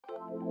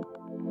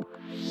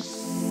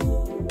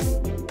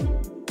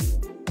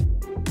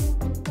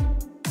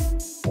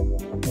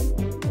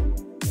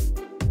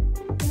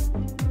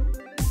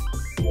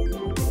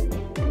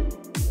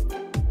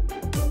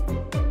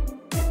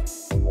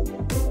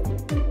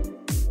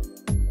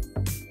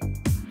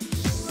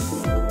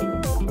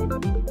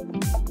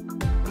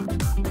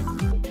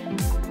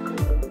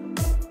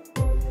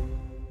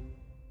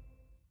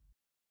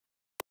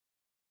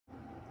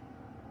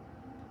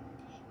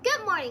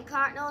Good morning,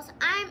 Cardinals.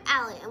 I'm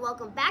Allie, and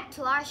welcome back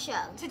to our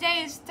show.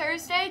 Today is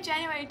Thursday,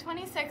 January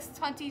 26,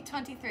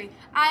 2023.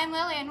 I'm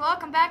Lily, and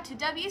welcome back to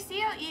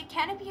WCoE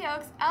Canopy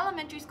Oaks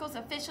Elementary School's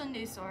official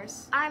news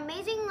source. Our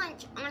amazing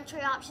lunch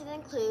entree options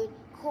include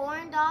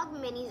corn dog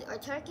minis or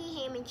turkey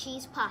ham and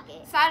cheese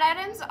pockets. Side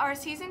items are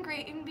seasoned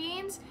green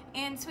beans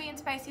and sweet and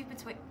spicy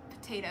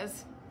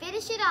potatoes.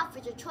 Finish it off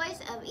with your choice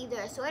of either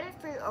assorted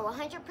fruit or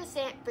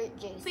 100% fruit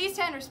juice. Please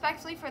stand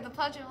respectfully for the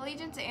Pledge of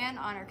Allegiance and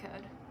Honor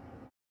Code.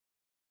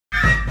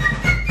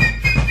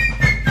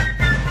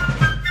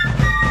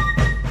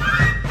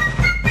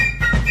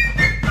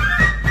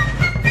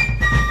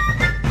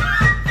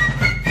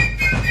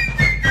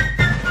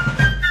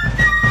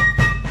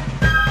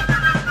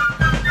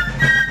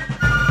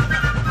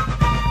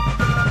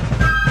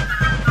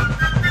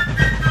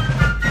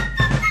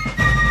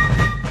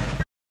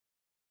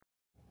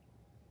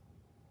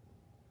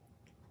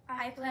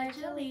 I pledge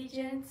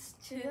allegiance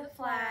to the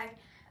flag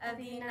of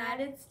the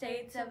United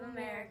States of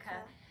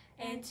America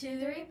and to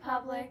the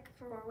republic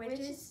for which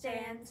it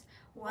stands,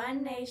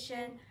 one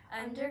nation,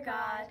 under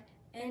God,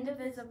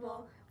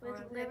 indivisible,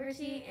 with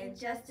liberty and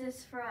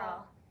justice for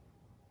all.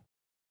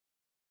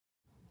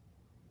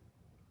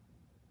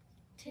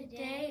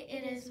 Today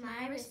it is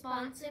my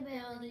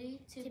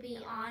responsibility to be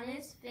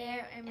honest,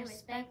 fair, and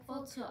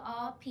respectful to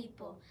all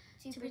people,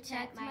 to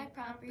protect my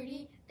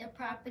property, the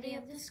property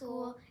of the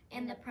school,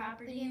 and the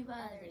property of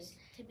others,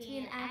 to be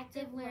an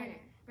active learner,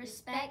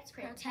 respect,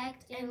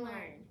 protect, and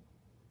learn.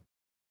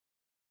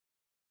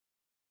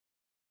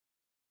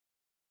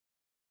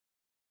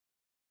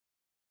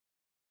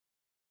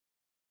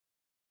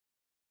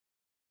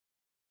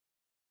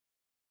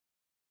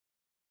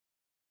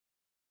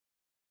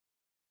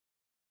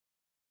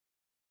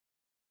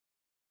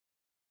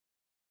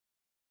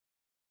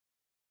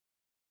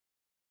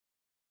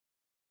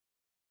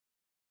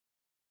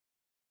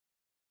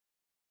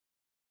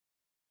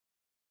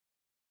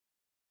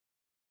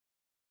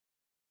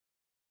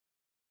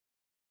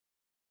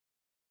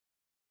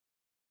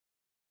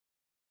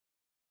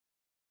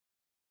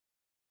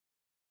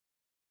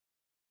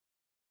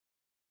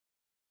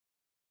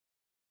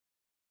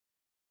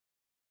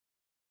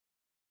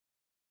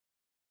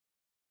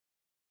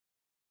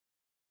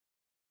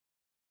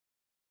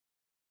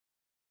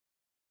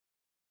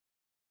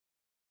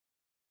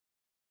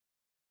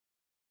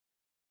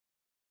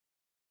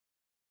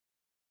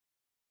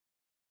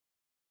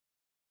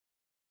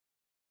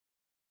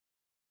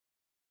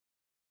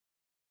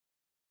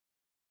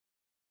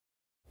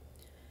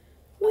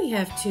 We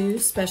have two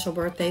special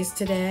birthdays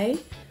today.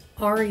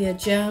 Aria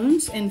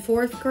Jones in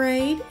 4th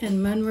grade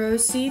and Monroe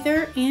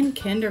Seether in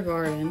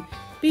kindergarten.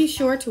 Be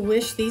sure to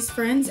wish these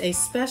friends a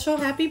special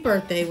happy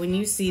birthday when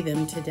you see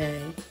them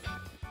today.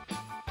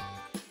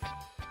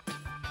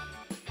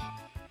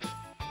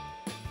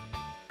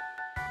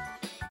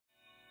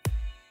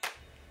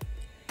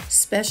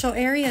 Special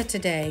area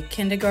today.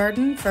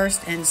 Kindergarten,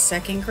 1st and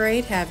 2nd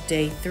grade have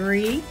day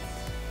 3.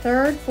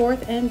 3rd,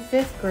 4th, and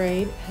 5th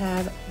grade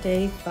have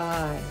day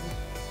 5.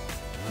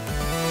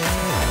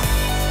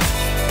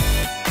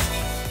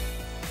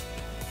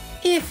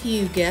 If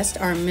you guessed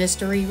our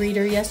mystery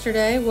reader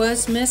yesterday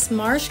was Miss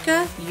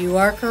Marshka, you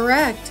are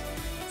correct.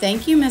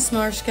 Thank you, Miss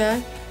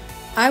Marshka.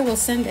 I will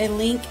send a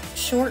link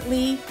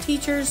shortly,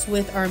 teachers,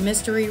 with our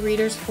mystery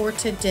readers for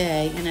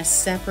today in a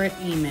separate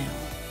email.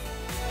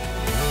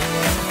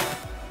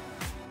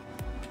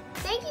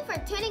 Thank you for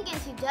tuning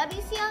into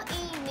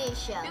WCe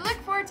News Show. We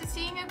look forward to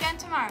seeing you again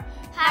tomorrow.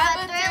 Have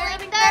a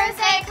thrilling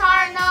Thursday,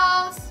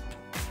 Cardinals!